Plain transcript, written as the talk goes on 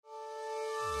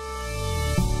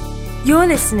You're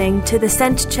listening to the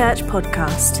Centre Church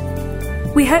podcast.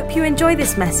 We hope you enjoy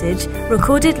this message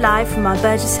recorded live from our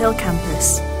Burgess Hill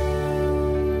campus.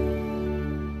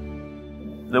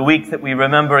 The week that we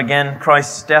remember again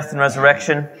Christ's death and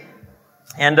resurrection.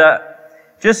 And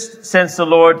just sense the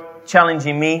Lord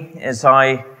challenging me as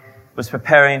I was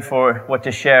preparing for what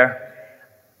to share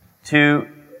to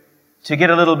get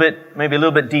a little bit, maybe a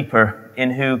little bit deeper in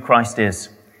who Christ is.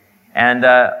 And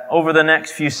over the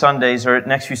next few Sundays or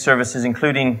next few services,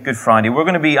 including Good Friday, we're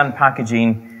going to be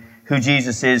unpackaging who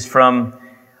Jesus is from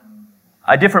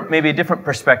maybe a different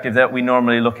perspective that we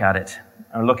normally look at it,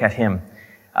 or look at Him.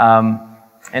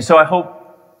 And so I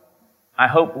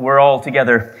hope we're all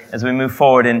together as we move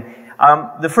forward. And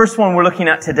the first one we're looking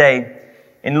at today,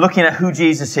 in looking at who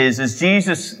Jesus is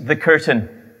Jesus the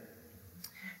curtain.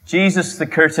 Jesus the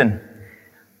curtain.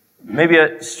 Maybe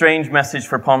a strange message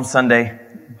for Palm Sunday,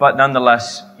 but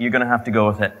nonetheless, you're going to have to go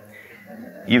with it.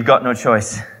 You've got no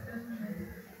choice.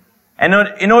 And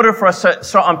in order for us to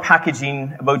start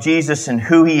unpackaging about Jesus and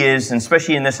who He is, and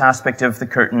especially in this aspect of the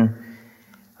curtain,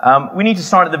 we need to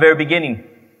start at the very beginning.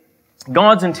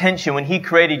 God's intention when He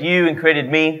created you and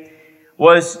created me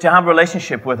was to have a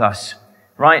relationship with us,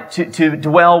 right? To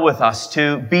dwell with us,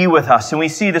 to be with us. And we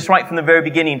see this right from the very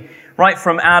beginning, right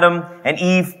from Adam and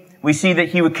Eve. We see that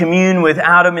He would commune with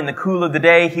Adam in the cool of the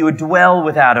day. He would dwell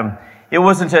with Adam. There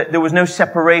was no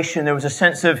separation. There was a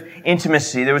sense of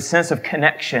intimacy. There was a sense of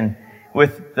connection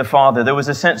with the Father. There was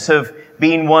a sense of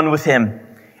being one with Him.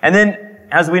 And then,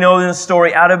 as we know in the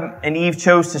story, Adam and Eve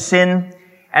chose to sin.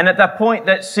 And at that point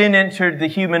that sin entered the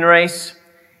human race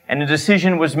and a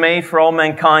decision was made for all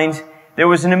mankind, there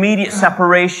was an immediate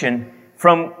separation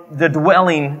from the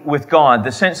dwelling with God,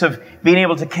 the sense of being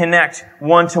able to connect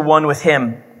one-to-one with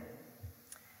Him.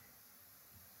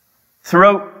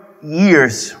 Throughout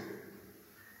years,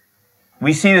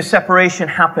 we see the separation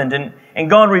happened, and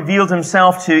God revealed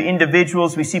Himself to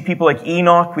individuals. We see people like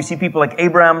Enoch, we see people like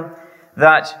Abraham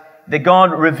that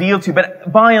God revealed to.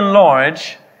 But by and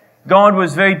large, God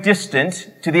was very distant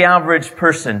to the average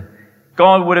person.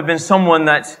 God would have been something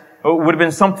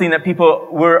that people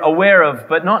were aware of,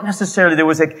 but not necessarily there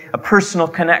was a personal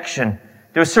connection.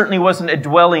 There certainly wasn't a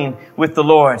dwelling with the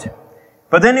Lord.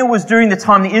 But then it was during the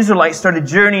time the Israelites started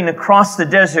journeying across the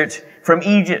desert from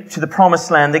Egypt to the Promised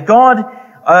Land that God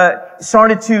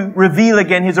started to reveal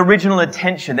again His original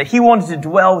intention, that He wanted to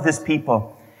dwell with His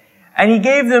people. And He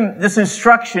gave them this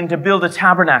instruction to build a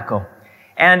tabernacle.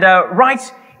 And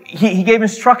He gave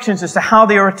instructions as to how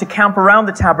they were to camp around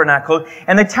the tabernacle.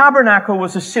 And the tabernacle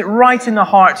was to sit right in the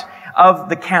heart of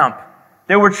the camp.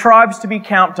 There were tribes to be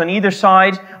camped on either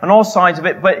side, on all sides of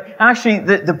it. But actually,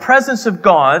 the presence of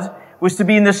God was to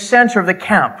be in the center of the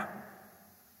camp.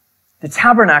 The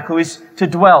tabernacle is to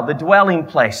dwell, the dwelling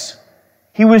place.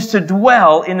 He was to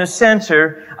dwell in the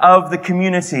center of the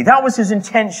community. That was His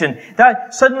intention.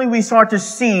 That suddenly we start to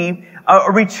see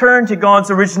a return to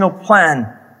God's original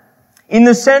plan. In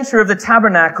the center of the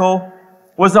tabernacle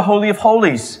was the Holy of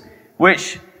Holies,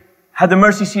 which had the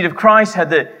mercy seat of Christ,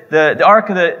 had the Ark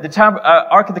of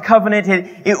the Covenant.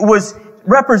 It was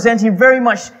representing very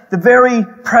much the very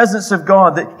presence of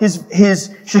God, that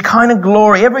His Shekinah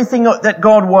glory, everything that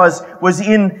God was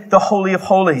in the Holy of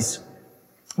Holies.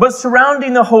 But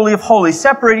surrounding the Holy of Holies,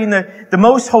 separating the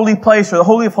most holy place, or the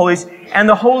Holy of Holies, and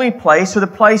the holy place, or the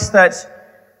place that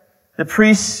the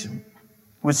priests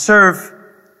would serve,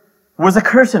 was a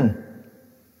curtain.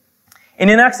 And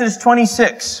in Exodus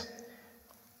 26,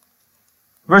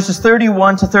 verses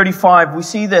 31 to 35, we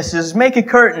see this. It says, "Make a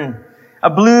curtain, a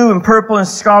blue and purple and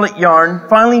scarlet yarn,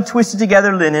 finely twisted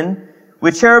together linen,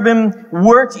 with cherubim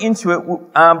worked into it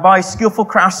by skillful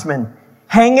craftsmen.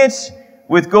 Hang it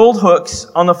with gold hooks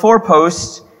on the four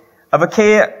posts of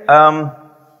acacia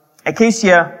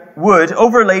wood,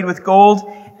 overlaid with gold,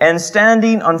 and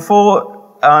standing on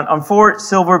four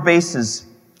silver bases.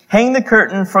 Hang the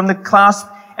curtain from the clasp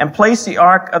and place the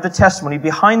Ark of the Testimony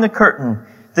behind the curtain.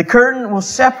 The curtain will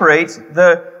separate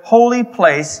the holy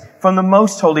place from the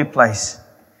most holy place.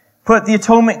 Put the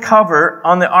atonement cover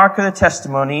on the Ark of the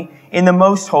Testimony in the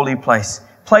most holy place.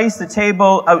 Place the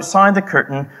table outside the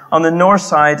curtain on the north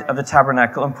side of the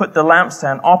tabernacle, and put the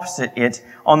lampstand opposite it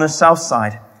on the south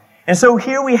side." And so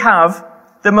here we have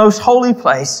the most holy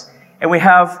place, and we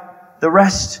have the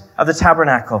rest of the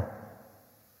tabernacle.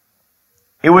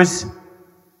 It was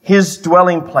His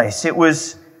dwelling place. It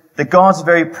was the God's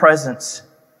very presence.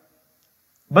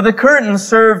 But the curtain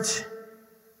served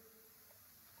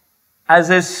as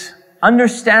this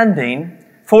understanding,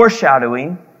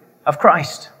 foreshadowing of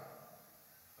Christ.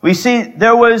 We see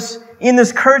there was, in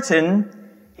this curtain,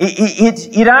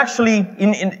 It actually,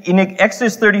 in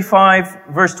Exodus 35,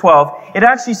 verse 12, it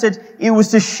actually said it was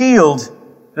to shield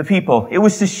the people. It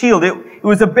was to shield. It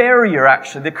was a barrier,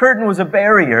 actually. The curtain was a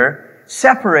barrier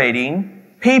separating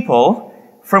people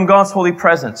from God's holy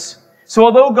presence. So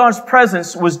although God's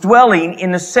presence was dwelling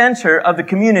in the center of the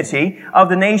community, of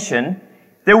the nation,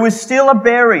 there was still a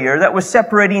barrier that was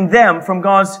separating them from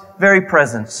God's very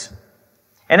presence.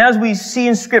 And as we see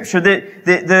in Scripture,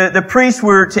 the priests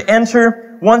were to enter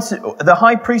the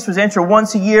high priest was to enter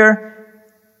once a year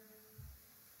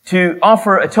to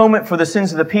offer atonement for the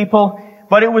sins of the people,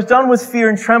 but it was done with fear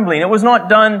and trembling. It was not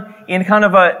done in kind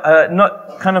of a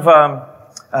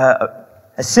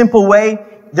simple way.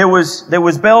 There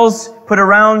was bells put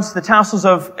around the tassels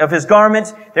of his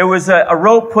garment. There was a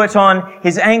rope put on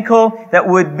his ankle that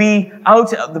would be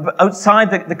outside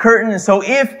the curtain. And so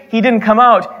if he didn't come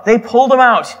out, they pulled him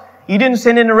out. You didn't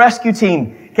send in a rescue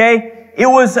team. Okay? It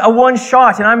was a one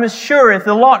shot. And I'm sure if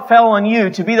the lot fell on you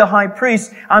to be the high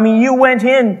priest, you went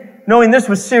in knowing this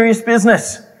was serious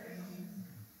business.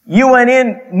 You went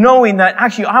in knowing that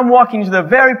actually I'm walking into the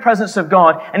very presence of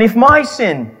God. And if my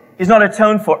sin is not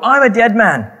atoned for, I'm a dead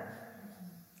man.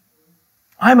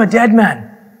 I'm a dead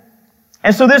man.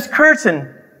 And so this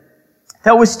curtain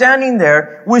that was standing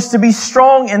there was to be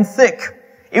strong and thick.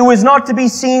 It was not to be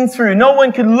seen through. No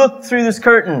one could look through this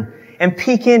curtain and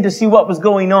peek in to see what was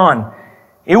going on.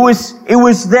 It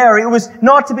was there. It was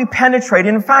not to be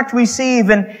penetrated. In fact, we see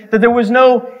even that there was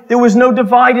no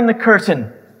divide in the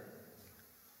curtain.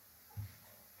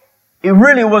 It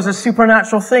really was a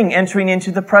supernatural thing, entering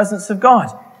into the presence of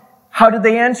God. How did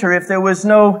they enter if there was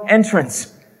no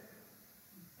entrance?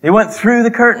 They went through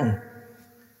the curtain.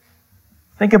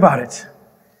 Think about it.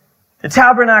 The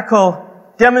tabernacle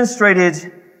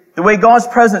demonstrated the way God's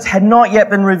presence had not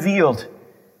yet been revealed.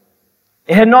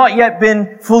 It had not yet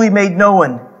been fully made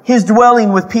known. His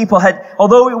dwelling with people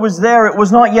although it was there, it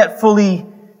was not yet fully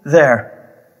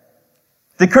there.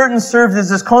 The curtain served as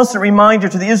this constant reminder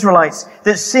to the Israelites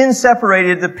that sin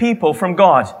separated the people from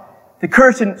God. The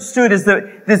curtain stood as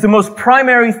the most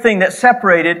primary thing that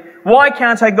separated. Why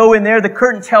can't I go in there? The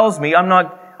curtain tells me I'm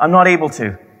not able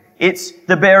to. It's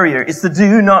the barrier. It's the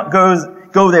do not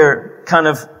go there kind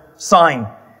of sign.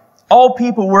 All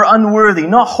people were unworthy,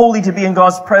 not holy to be in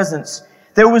God's presence.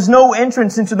 There was no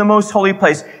entrance into the most holy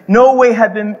place. No way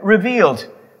had been revealed.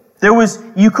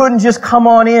 You couldn't just come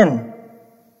on in.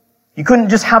 You couldn't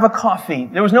just have a coffee.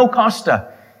 There was no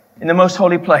Costa in the most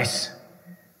holy place.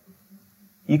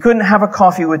 You couldn't have a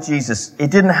coffee with Jesus. It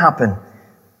didn't happen.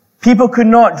 People could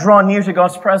not draw near to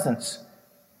God's presence.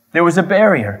 There was a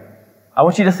barrier. I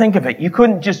want you to think of it. You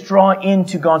couldn't just draw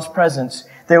into God's presence.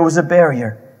 There was a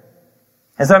barrier.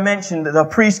 As I mentioned, the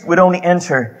priest would only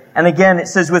enter. And again, it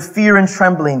says, with fear and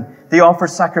trembling, they offered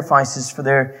sacrifices for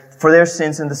their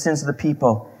sins and the sins of the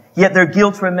people. Yet their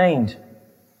guilt remained.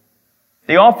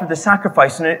 They offered the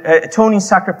sacrifice, an atoning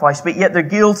sacrifice, but yet their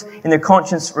guilt and their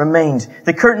conscience remained.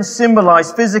 The curtain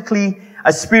symbolized physically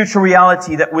a spiritual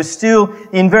reality that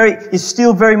is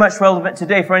still very much relevant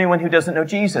today for anyone who doesn't know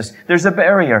Jesus. There's a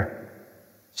barrier.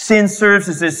 Sin serves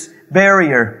as this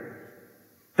barrier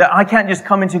that I can't just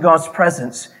come into God's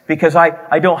presence because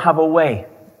I don't have a way.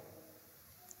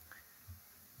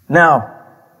 Now,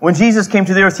 when Jesus came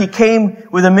to the earth, He came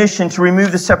with a mission to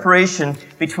remove the separation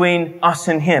between us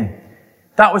and Him.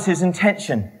 That was His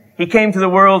intention. He came to the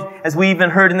world, as we even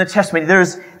heard in the testimony.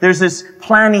 There's this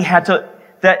plan He had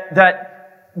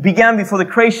that began before the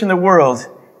creation of the world.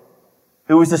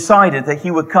 It was decided that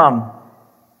He would come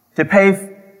to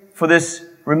pay for this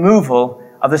removal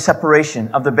of the separation,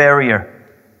 of the barrier.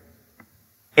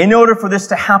 In order for this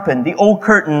to happen, the old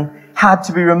curtain had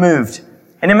to be removed.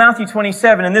 And in Matthew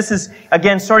 27, and this is,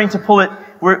 again, starting to pull it,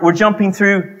 we're jumping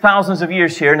through thousands of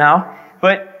years here now,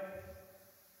 but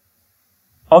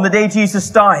on the day Jesus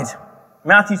died,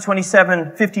 Matthew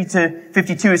 27, 50 to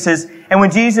 52, it says, and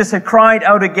when Jesus had cried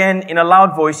out again in a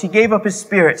loud voice, He gave up His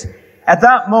spirit. At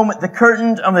that moment, the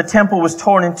curtain of the temple was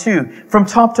torn in two, from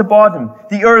top to bottom.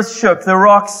 The earth shook, the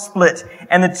rocks split,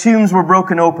 and the tombs were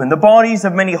broken open. The bodies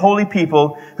of many holy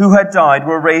people who had died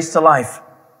were raised to life.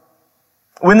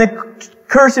 When the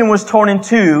curtain was torn in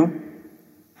two,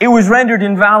 it was rendered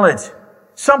invalid.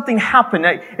 Something happened.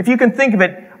 If you can think of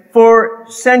it, for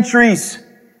centuries,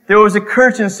 there was a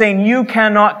curtain saying, you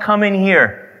cannot come in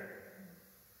here.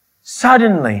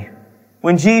 Suddenly,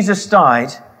 when Jesus died,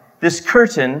 this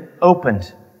curtain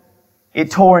opened. It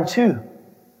tore in two.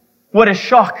 What a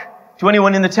shock to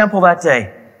anyone in the temple that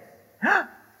day.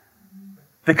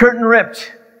 The curtain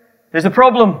ripped. There's a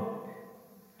problem.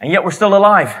 And yet we're still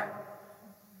alive.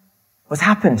 What's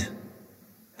happened?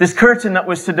 This curtain that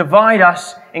was to divide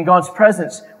us in God's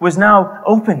presence was now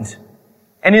opened.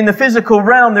 And in the physical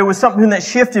realm, there was something that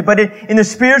shifted. But in the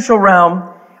spiritual realm,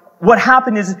 what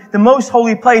happened is the most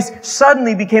holy place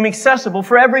suddenly became accessible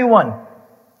for everyone.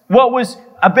 What was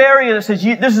a barrier that says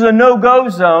this is a no-go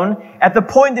zone, at the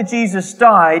point that Jesus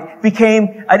died,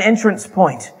 became an entrance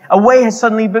point. A way has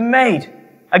suddenly been made.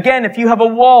 Again, if you have a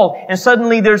wall and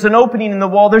suddenly there's an opening in the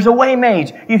wall, there's a way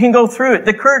made. You can go through it.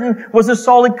 The curtain was a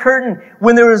solid curtain.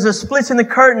 When there was a split in the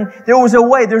curtain, there was a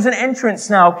way. There's an entrance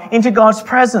now into God's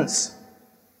presence.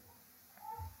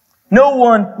 No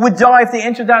one would die if they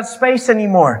entered that space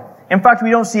anymore. In fact, we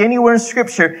don't see anywhere in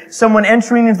Scripture someone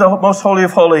entering into the most holy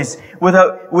of holies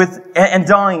and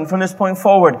dying from this point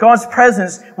forward. God's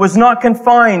presence was not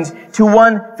confined to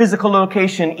one physical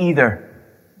location either.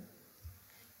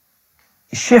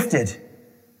 It shifted.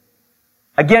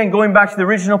 Again, going back to the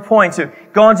original point, so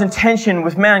God's intention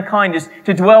with mankind is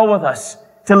to dwell with us,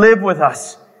 to live with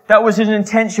us. That was his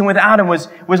intention with Adam, was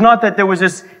not that there was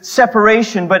this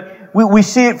separation, but we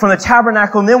see it from the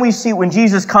tabernacle, and then we see it when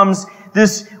Jesus comes,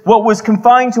 this, what was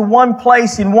confined to one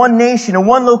place, in one nation, in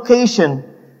one location,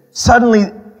 suddenly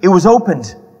it was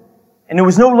opened. And it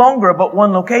was no longer about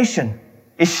one location.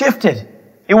 It shifted.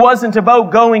 It wasn't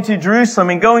about going to Jerusalem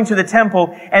and going to the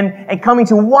temple and coming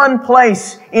to one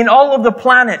place in all of the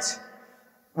planet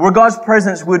where God's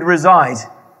presence would reside.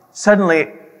 Suddenly,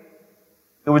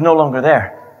 it was no longer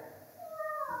there.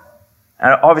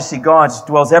 And obviously God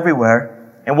dwells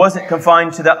everywhere and wasn't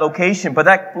confined to that location, but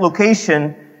that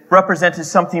location represented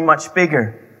something much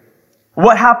bigger.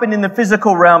 What happened in the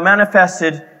physical realm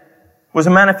was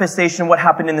a manifestation of what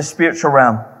happened in the spiritual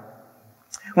realm.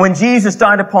 When Jesus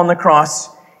died upon the cross,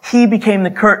 he became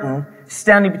the curtain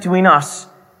standing between us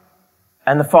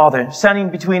and the Father,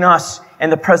 standing between us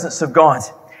and the presence of God.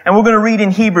 And we're going to read in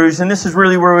Hebrews, and this is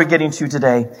really where we're getting to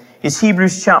today. It's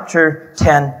Hebrews chapter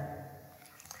 10,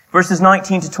 verses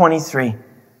 19 to 23.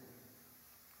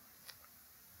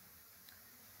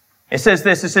 It says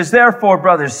this, it says, "Therefore,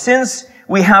 brothers, since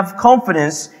we have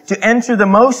confidence to enter the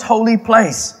most holy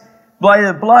place by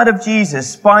the blood of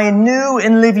Jesus, by a new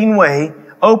and living way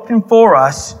opened for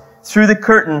us through the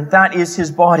curtain that is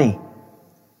his body.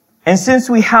 And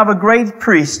since we have a great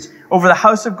priest over the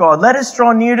house of God, let us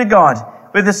draw near to God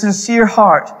with a sincere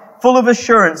heart, full of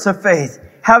assurance of faith,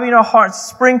 having our hearts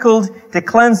sprinkled to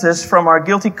cleanse us from our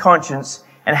guilty conscience,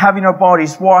 and having our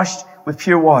bodies washed with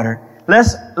pure water.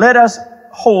 Let us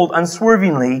hold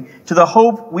unswervingly to the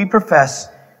hope we profess,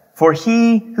 for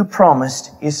he who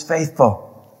promised is faithful."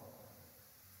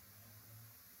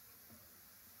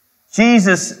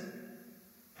 Jesus,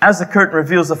 as the curtain,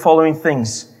 reveals the following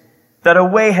things: that a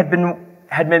way had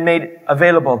been made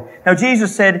available. Now,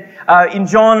 Jesus said in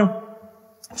John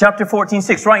chapter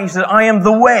 14:6, right? He said, "I am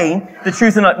the way, the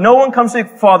truth, and life. No one comes to the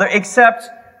Father except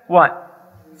what?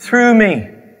 Through me."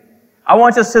 I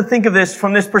want us to think of this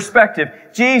from this perspective.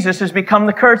 Jesus has become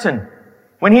the curtain.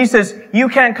 When he says, "You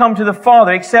can't come to the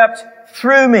Father except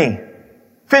through me,"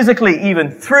 physically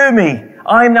even, through me,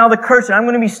 I am now the curtain. I'm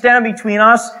going to be standing between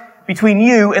us, between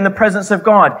you and the presence of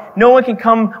God. No one can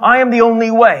come. I am the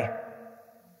only way.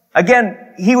 Again,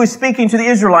 he was speaking to the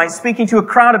Israelites, speaking to a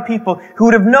crowd of people who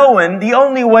would have known the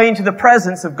only way into the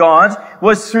presence of God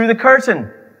was through the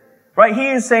curtain. Right?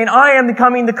 He is saying, "I am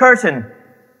becoming the curtain."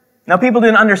 Now, people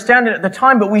didn't understand it at the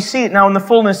time, but we see it now in the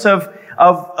fullness of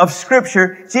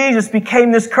Scripture. Jesus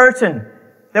became this curtain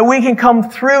that we can come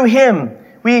through him.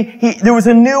 There was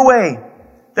a new way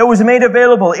that was made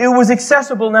available. It was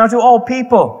accessible now to all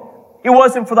people. It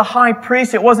wasn't for the high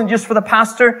priest. It wasn't just for the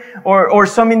pastor or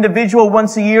some individual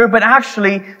once a year, but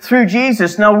actually through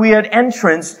Jesus, now we had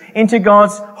entrance into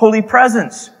God's holy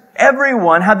presence.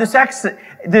 Everyone had this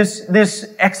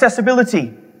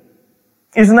accessibility.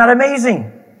 Isn't that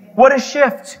amazing? What a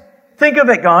shift. Think of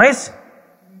it, guys.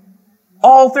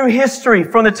 All through history,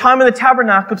 from the time of the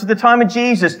tabernacle to the time of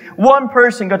Jesus, one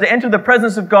person got to enter the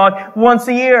presence of God once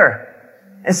a year.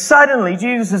 And suddenly,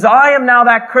 Jesus says, "I am now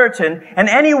that curtain, and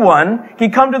anyone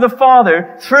can come to the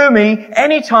Father through me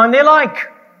anytime they like."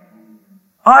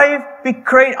 I've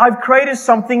created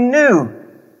something new.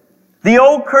 The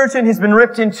old curtain has been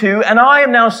ripped in two, and I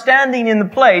am now standing in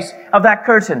the place of that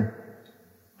curtain.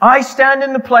 I stand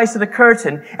in the place of the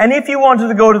curtain, and if you wanted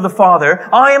to go to the Father,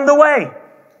 I am the way.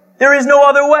 There is no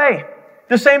other way.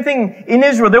 The same thing in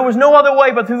Israel. There was no other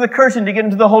way but through the curtain to get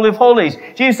into the Holy of Holies.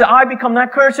 Jesus said, "I become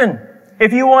that curtain.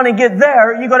 If you want to get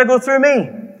there, you got to go through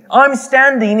me. I'm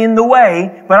standing in the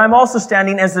way, but I'm also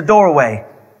standing as the doorway.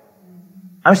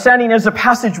 I'm standing as the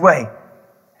passageway.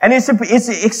 And it's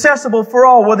accessible for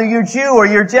all, whether you're Jew or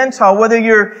you're Gentile, whether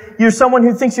you're someone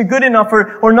who thinks you're good enough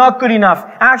or not good enough.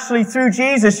 Actually, through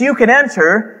Jesus, you can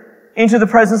enter into the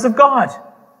presence of God.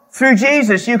 Through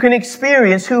Jesus, you can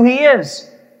experience who He is.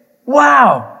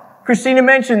 Wow! Christina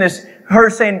mentioned this,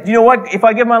 her saying, you know what, if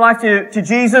I give my life to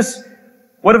Jesus,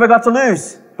 what have I got to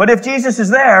lose? But if Jesus is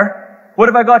there, what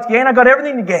have I got to gain? I got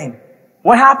everything to gain.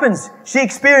 What happens? She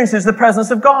experiences the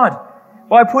presence of God.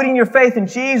 By putting your faith in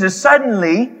Jesus,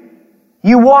 suddenly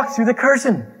you walk through the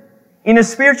curtain. In a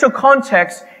spiritual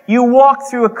context, you walk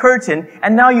through a curtain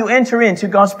and now you enter into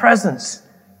God's presence.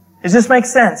 Does this make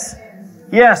sense?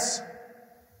 Yes.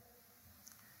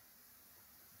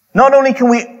 Not only can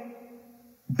we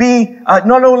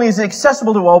not only is it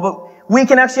accessible to all, but we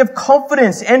can actually have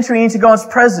confidence entering into God's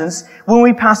presence when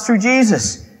we pass through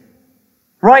Jesus.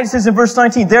 Right? It says in verse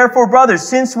 19, therefore, brothers,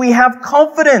 since we have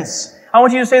confidence. I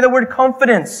want you to say the word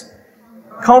confidence.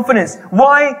 Confidence.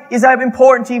 Why is that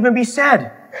important to even be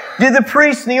said? Did the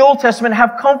priests in the Old Testament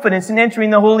have confidence in entering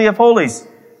the Holy of Holies?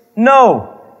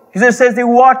 No. Because it says they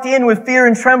walked in with fear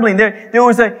and trembling.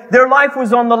 Their life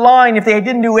was on the line if they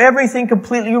didn't do everything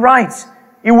completely right.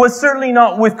 It was certainly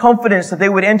not with confidence that they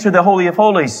would enter the Holy of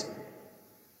Holies.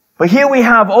 But here we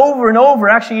have over and over,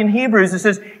 actually in Hebrews, it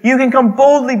says, you can come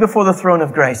boldly before the throne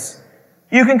of grace.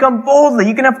 You can come boldly.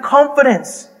 You can have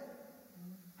confidence.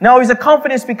 Now, is a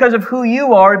confidence because of who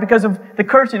you are, because of the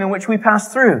curtain in which we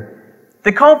pass through.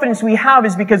 The confidence we have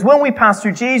is because when we pass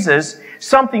through Jesus,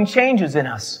 something changes in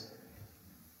us.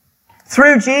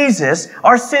 Through Jesus,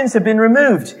 our sins have been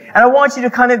removed. And I want you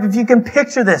to if you can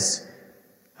picture this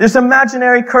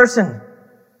imaginary curtain.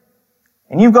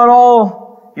 And you've got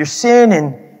all your sin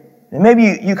and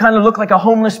maybe you kind of look like a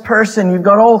homeless person. You've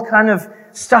got all kind of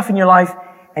stuff in your life.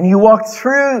 And you walk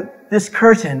through this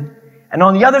curtain. And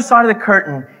on the other side of the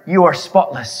curtain, you are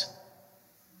spotless.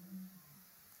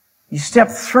 You step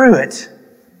through it,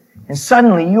 and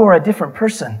suddenly you are a different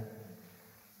person.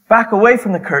 Back away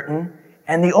from the curtain,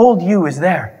 and the old you is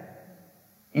there.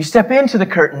 You step into the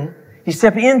curtain, you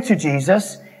step into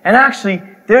Jesus, and actually,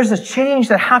 there's a change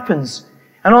that happens.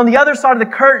 And on the other side of the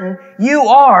curtain, you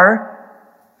are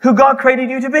who God created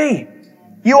you to be.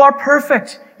 You are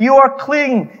perfect. You are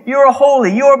clean. You are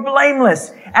holy. You are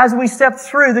blameless. As we step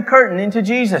through the curtain into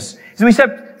Jesus. As we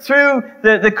step through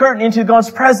the curtain into God's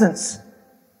presence.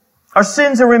 Our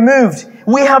sins are removed.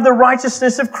 We have the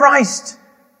righteousness of Christ.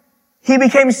 He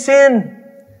became sin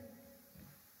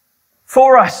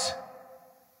for us.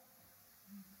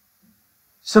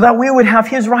 So that we would have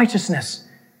His righteousness.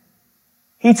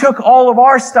 He took all of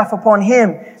our stuff upon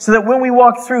Him so that when we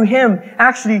walk through Him,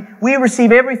 actually, we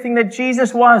receive everything that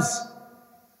Jesus was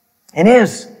and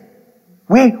is.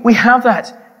 We have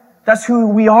that. That's who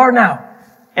we are now.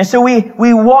 And so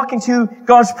we walk into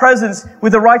God's presence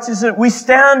with the righteousness. We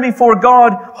stand before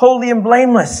God holy and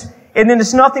blameless. And then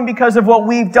it's nothing because of what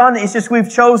we've done. It's just we've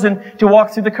chosen to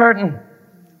walk through the curtain.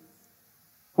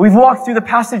 We've walked through the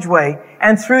passageway,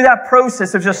 and through that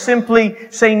process of just simply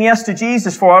saying yes to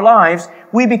Jesus for our lives,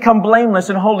 we become blameless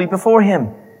and holy before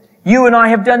Him. You and I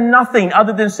have done nothing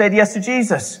other than said yes to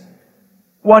Jesus.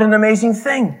 What an amazing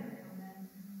thing.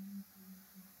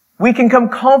 We can come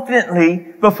confidently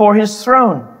before His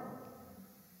throne.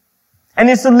 And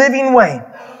it's a living way.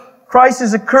 Christ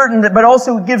is a curtain but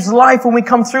also gives life when we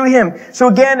come through Him. So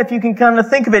again, if you can kind of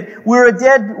think of it, we're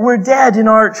dead in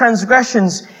our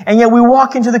transgressions, and yet we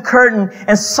walk into the curtain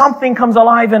and something comes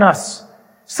alive in us.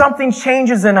 Something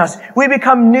changes in us. We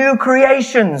become new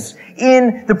creations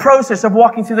in the process of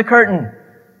walking through the curtain.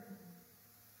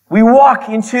 We walk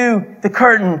into the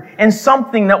curtain and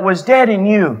something that was dead in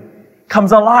you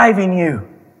comes alive in you.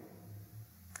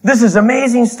 This is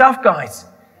amazing stuff, guys.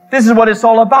 This is what it's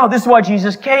all about. This is why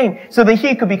Jesus came, so that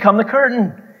He could become the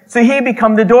curtain. So He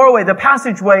become the doorway, the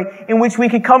passageway in which we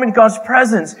could come into God's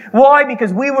presence. Why?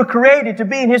 Because we were created to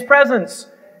be in His presence.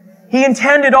 He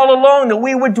intended all along that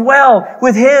we would dwell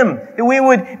with Him, that we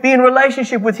would be in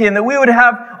relationship with Him, that we would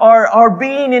have our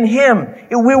being in Him.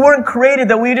 We weren't created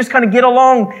that we would just kind of get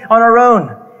along on our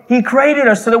own. He created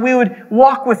us so that we would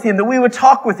walk with Him, that we would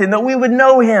talk with Him, that we would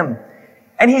know Him.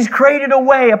 And He's created a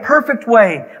way, a perfect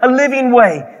way, a living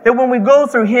way, that when we go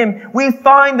through Him, we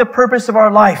find the purpose of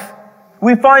our life.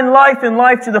 We find life and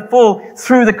life to the full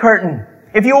through the curtain.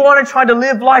 If you want to try to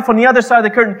live life on the other side of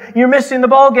the curtain, you're missing the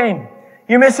ball game.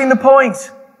 You're missing the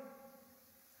point.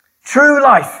 True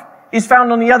life is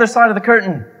found on the other side of the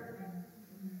curtain.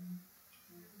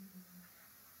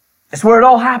 It's where it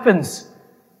all happens.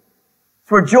 It's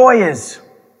where joy is.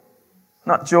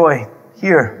 Not joy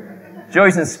here.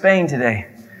 Joy's in Spain today.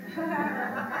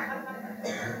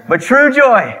 But true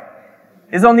joy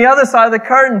is on the other side of the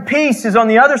curtain. Peace is on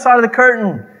the other side of the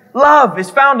curtain. Love is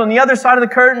found on the other side of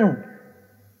the curtain.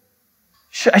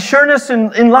 Assurance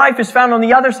in life is found on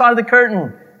the other side of the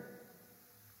curtain.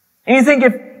 And you think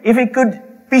if it could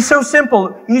be so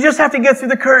simple, you just have to get through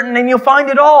the curtain and you'll find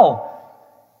it all.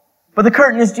 But the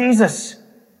curtain is Jesus.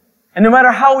 And no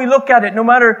matter how we look at it, no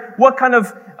matter what kind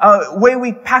of way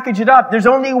we package it up, there's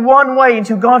only one way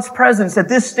into God's presence at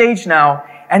this stage now,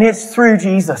 and it's through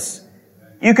Jesus.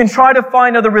 You can try to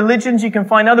find other religions, you can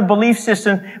find other belief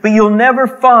systems, but you'll never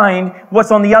find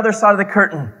what's on the other side of the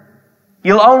curtain.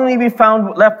 You'll only be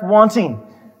found left wanting.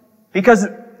 Because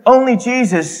only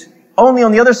Jesus, only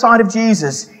on the other side of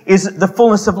Jesus is the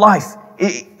fullness of life.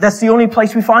 That's the only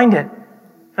place we find it.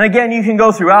 And again, you can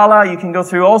go through Allah, you can go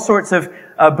through all sorts of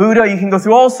Buddha, you can go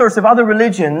through all sorts of other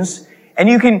religions, and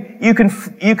you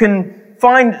can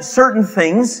find certain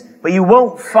things, but you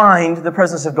won't find the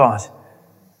presence of God.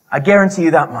 I guarantee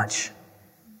you that much.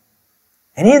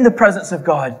 And in the presence of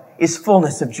God is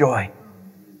fullness of joy.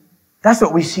 That's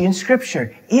what we see in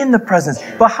Scripture, in the presence.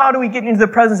 But how do we get into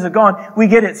the presence of God? We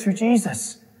get it through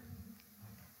Jesus.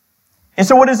 And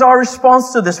so what is our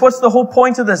response to this? What's the whole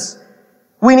point of this?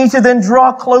 We need to then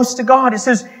draw close to God. It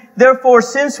says, therefore,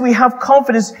 since we have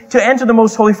confidence to enter the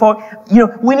most holy fault,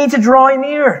 we need to draw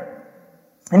near.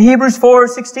 In Hebrews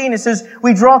 4:16, it says,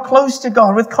 we draw close to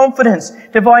God with confidence,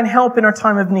 divine help in our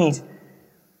time of need.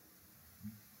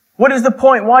 What is the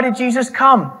point? Why did Jesus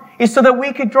come? It's so that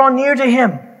we could draw near to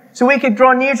Him. So we could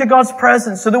draw near to God's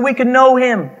presence, so that we could know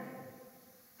Him.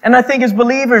 And I think as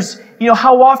believers,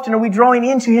 how often are we drawing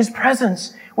into His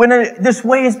presence when this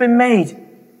way has been made?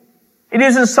 It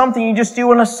isn't something you just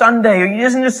do on a Sunday, or it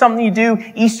isn't just something you do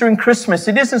Easter and Christmas.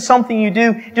 It isn't something you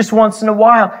do just once in a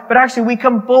while. But actually, we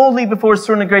come boldly before His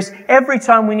throne of grace every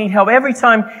time we need help. Every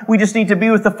time we just need to be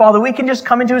with the Father, we can just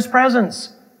come into His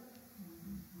presence.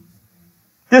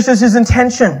 This is His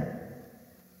intention.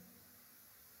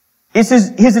 It's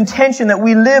His intention that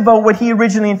we live out what He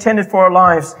originally intended for our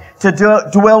lives, to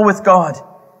dwell with God.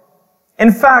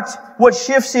 In fact, what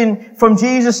shifts in from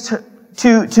Jesus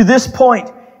to this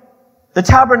point, the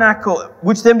tabernacle,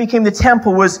 which then became the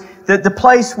temple, was the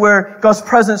place where God's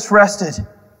presence rested.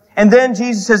 And then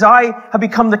Jesus says, I have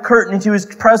become the curtain into His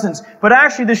presence. But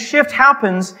actually the shift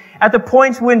happens at the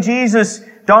point when Jesus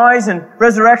dies and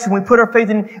resurrection. We put our faith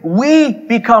in, we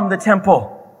become the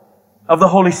temple of the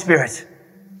Holy Spirit.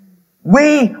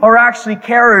 We are actually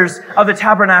carriers of the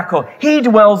tabernacle. He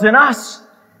dwells in us.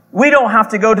 We don't have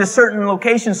to go to certain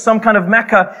locations, some kind of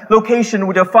Mecca location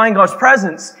to find God's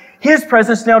presence. His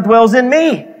presence now dwells in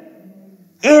me.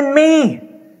 In me.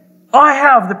 I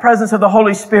have the presence of the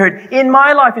Holy Spirit in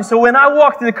my life. And so when I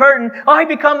walk through the curtain, I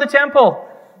become the temple.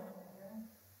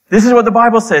 This is what the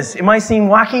Bible says. It might seem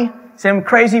wacky, seem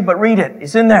crazy, but read it.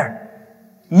 It's in there.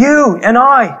 You and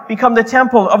I become the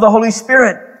temple of the Holy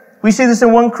Spirit. We see this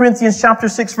in 1 Corinthians chapter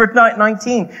 6, verse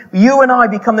 19. You and I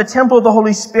become the temple of the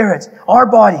Holy Spirit. Our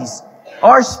bodies,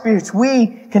 our spirits,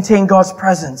 we contain God's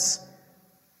presence.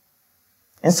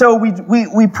 And so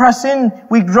we press in,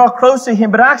 we draw close to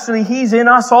Him, but actually He's in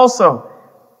us also.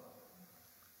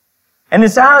 And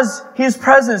it's as His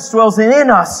presence dwells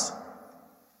in us.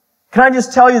 Can I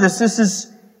just tell you this?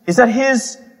 Is that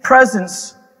His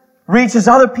presence reaches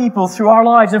other people through our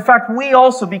lives. In fact, we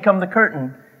also become the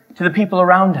curtain to the people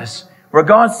around us, where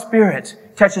God's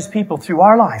Spirit touches people through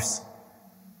our lives.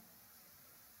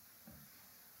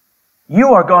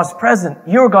 You are God's presence.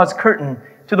 You are God's curtain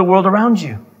to the world around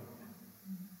you.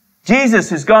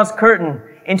 Jesus is God's curtain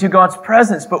into God's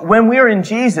presence. But when we are in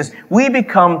Jesus, we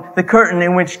become the curtain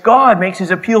in which God makes His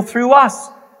appeal through us.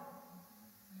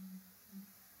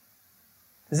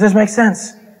 Does this make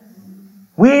sense?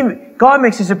 God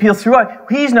makes His appeal through us.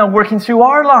 He's now working through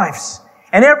our lives.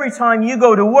 And every time you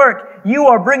go to work, you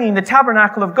are bringing the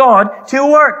tabernacle of God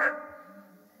to work.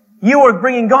 You are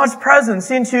bringing God's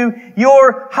presence into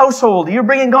your household. You're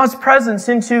bringing God's presence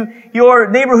into your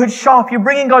neighborhood shop. You're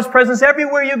bringing God's presence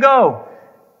everywhere you go.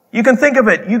 You can think of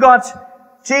it. You got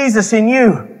Jesus in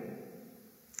you.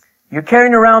 You're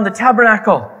carrying around the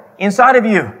tabernacle inside of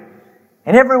you.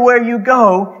 And everywhere you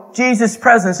go, Jesus'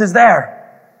 presence is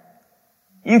there.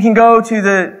 You can go to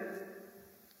the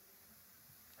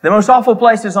most awful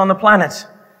places on the planet.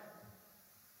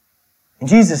 And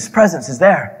Jesus' presence is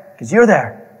there because you're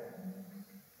there.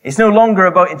 It's no longer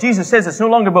about, Jesus says it's no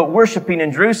longer about worshiping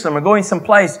in Jerusalem or going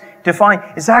someplace to find,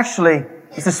 it's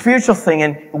a spiritual thing,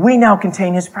 and we now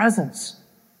contain His presence.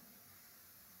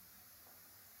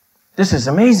 This is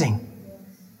amazing.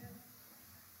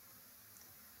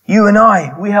 You and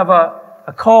I, we have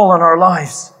a call on our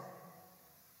lives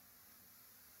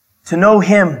to know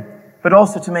Him, but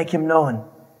also to make Him known.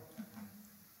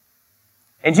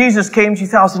 And Jesus came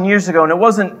 2,000 years ago, and it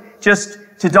wasn't just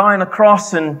to die on a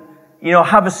cross and,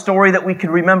 have a story that we could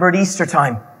remember at Easter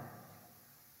time.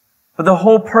 But the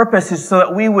whole purpose is so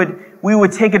that we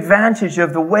would take advantage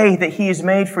of the way that He has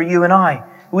made for you and I.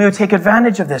 We would take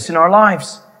advantage of this in our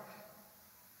lives.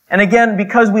 And again,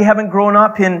 because we haven't grown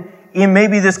up in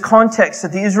maybe this context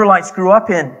that the Israelites grew up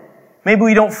in, maybe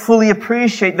we don't fully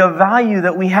appreciate the value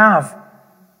that we have.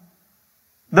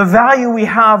 The value we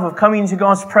have of coming into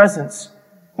God's presence.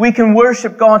 We can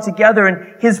worship God together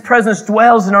and His presence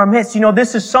dwells in our midst.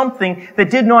 This is something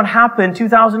that did not happen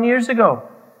 2,000 years ago.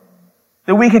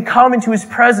 That we could come into His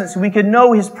presence, we could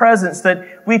know His presence,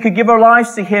 that we could give our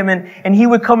lives to Him and He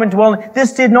would come and dwell.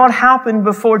 This did not happen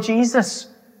before Jesus.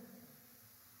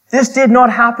 This did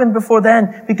not happen before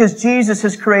then because Jesus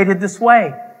has created this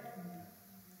way.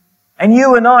 And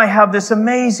you and I have this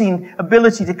amazing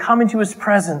ability to come into His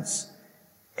presence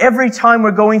every time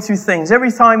we're going through things,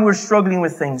 every time we're struggling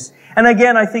with things. And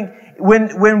again, I think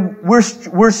when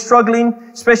we're struggling,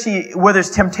 especially whether it's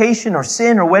temptation or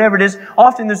sin or whatever it is,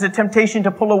 often there's a temptation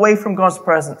to pull away from God's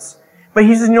presence. But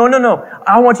He says, no,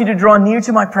 I want you to draw near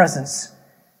to my presence.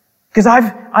 Because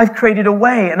I've created a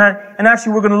way. And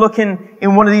actually we're going to look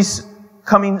in one of these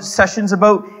coming sessions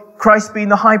about Christ being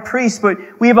the high priest. But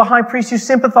we have a high priest who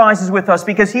sympathizes with us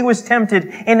because He was tempted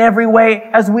in every way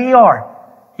as we are.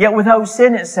 Yet without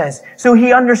sin, it says. So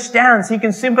He understands. He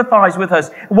can sympathize with us,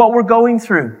 what we're going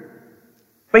through.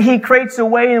 But He creates a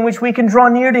way in which we can draw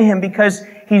near to Him because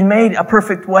He's made a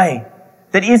perfect way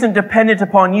that isn't dependent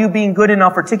upon you being good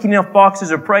enough or ticking enough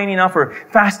boxes or praying enough or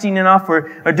fasting enough or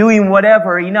doing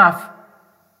whatever enough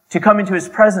to come into His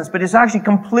presence. But it's actually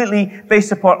completely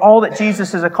based upon all that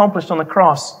Jesus has accomplished on the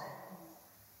cross.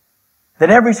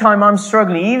 That every time I'm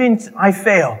struggling, even I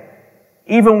fail,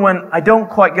 even when I don't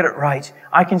quite get it right,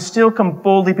 I can still come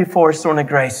boldly before His throne of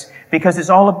grace because it's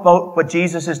all about what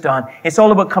Jesus has done. It's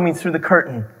all about coming through the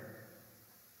curtain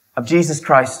of Jesus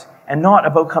Christ and not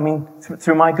about coming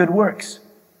through my good works.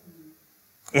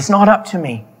 It's not up to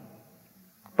me.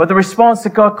 But the response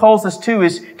that God calls us to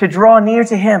is to draw near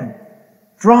to Him.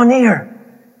 Draw near.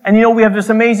 And we have this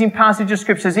amazing passage of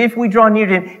Scripture that says, if we draw near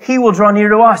to Him, He will draw near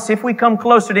to us. If we come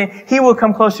closer to Him, He will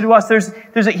come closer to us.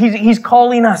 He's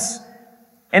calling us.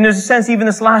 And there's a sense, even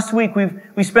this last week,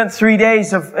 we spent 3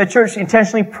 days of a church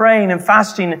intentionally praying and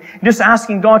fasting and just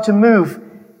asking God to move.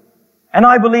 And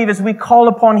I believe as we call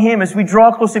upon Him, as we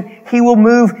draw close to Him, He will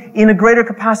move in a greater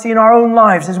capacity in our own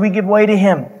lives as we give way to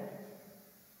Him.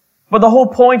 But the whole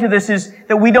point of this is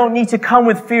that we don't need to come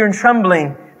with fear and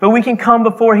trembling, but we can come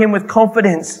before Him with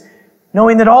confidence,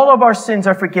 knowing that all of our sins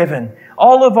are forgiven.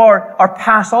 All of our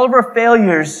past, all of our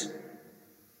failures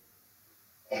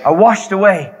are washed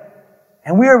away.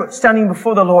 And we are standing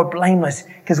before the Lord blameless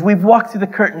because we've walked through the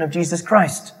curtain of Jesus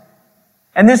Christ.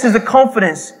 And this is the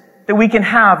confidence that we can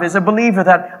have as a believer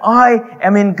that I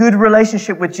am in good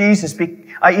relationship with Jesus,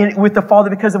 with the Father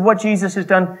because of what Jesus has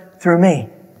done through me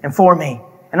and for me.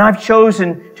 And I've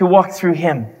chosen to walk through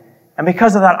Him. And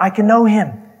because of that, I can know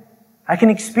Him. I can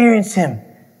experience Him.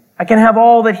 I can have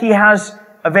all that He has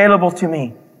available to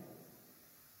me.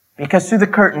 Because through the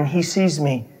curtain, He sees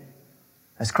me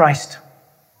as Christ.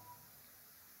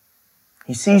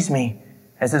 He sees me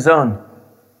as His own,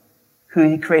 who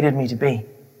He created me to be.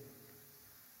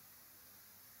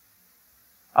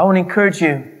 I want to encourage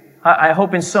you. I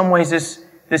hope in some ways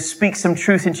this speaks some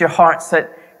truth into your hearts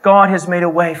that God has made a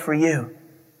way for you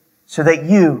so that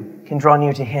you can draw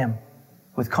near to Him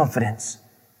with confidence.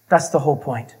 That's the whole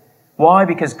point. Why?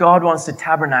 Because God wants to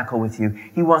tabernacle with you.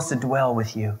 He wants to dwell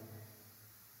with you.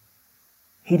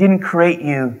 He didn't create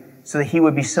you so that He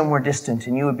would be somewhere distant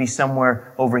and you would be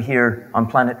somewhere over here on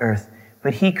planet Earth.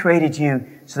 But He created you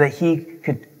so that He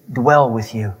could dwell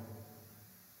with you.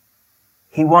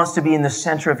 He wants to be in the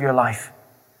center of your life,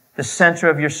 the center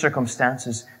of your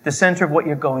circumstances, the center of what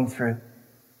you're going through.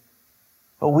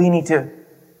 But we need to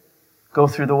go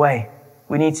through the way.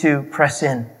 We need to press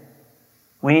in.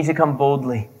 We need to come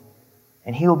boldly.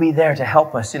 And He will be there to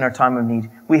help us in our time of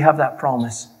need. We have that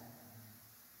promise.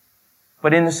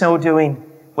 But in so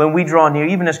doing, when we draw near,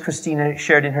 even as Christina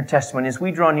shared in her testimony, as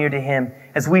we draw near to Him,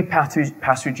 as we pass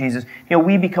through Jesus,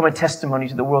 we become a testimony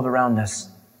to the world around us.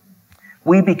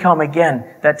 We become, again,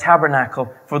 that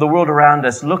tabernacle for the world around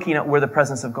us, looking at where the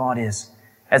presence of God is.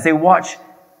 As they watch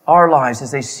our lives,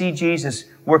 as they see Jesus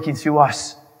working through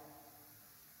us,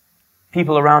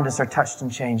 people around us are touched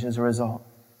and changed as a result.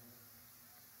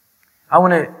 I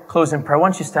want to close in prayer. Why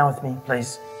don't you stand with me,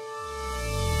 please?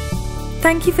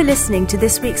 Thank you for listening to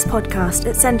this week's podcast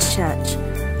at Centre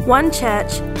Church. One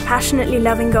church passionately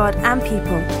loving God and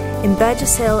people in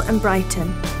Burgess Hill and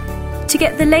Brighton. To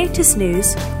get the latest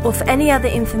news or for any other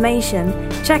information,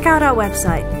 check out our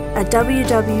website at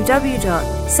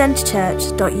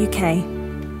www.sendchurch.uk.